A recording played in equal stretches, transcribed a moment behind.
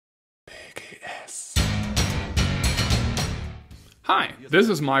Hi, this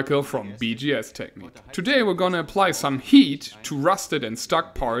is Michael from BGS Technique. Today we're gonna apply some heat to rusted and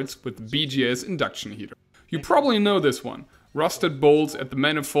stuck parts with the BGS induction heater. You probably know this one, rusted bolts at the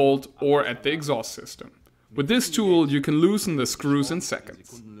manifold or at the exhaust system. With this tool you can loosen the screws in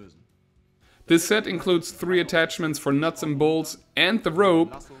seconds. This set includes 3 attachments for nuts and bolts and the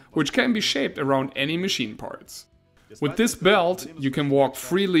rope, which can be shaped around any machine parts. With this belt you can walk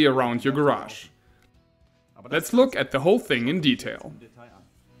freely around your garage. Let's look at the whole thing in detail.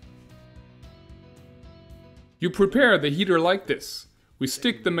 You prepare the heater like this. We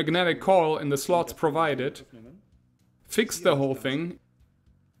stick the magnetic coil in the slots provided, fix the whole thing,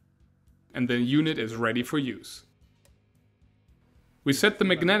 and the unit is ready for use. We set the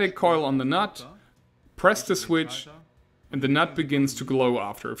magnetic coil on the nut, press the switch, and the nut begins to glow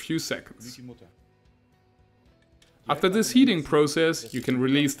after a few seconds. After this heating process, you can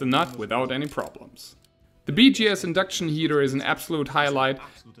release the nut without any problems. The BGS induction heater is an absolute highlight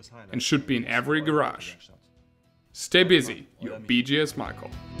and should be in every garage. Stay busy, your BGS Michael.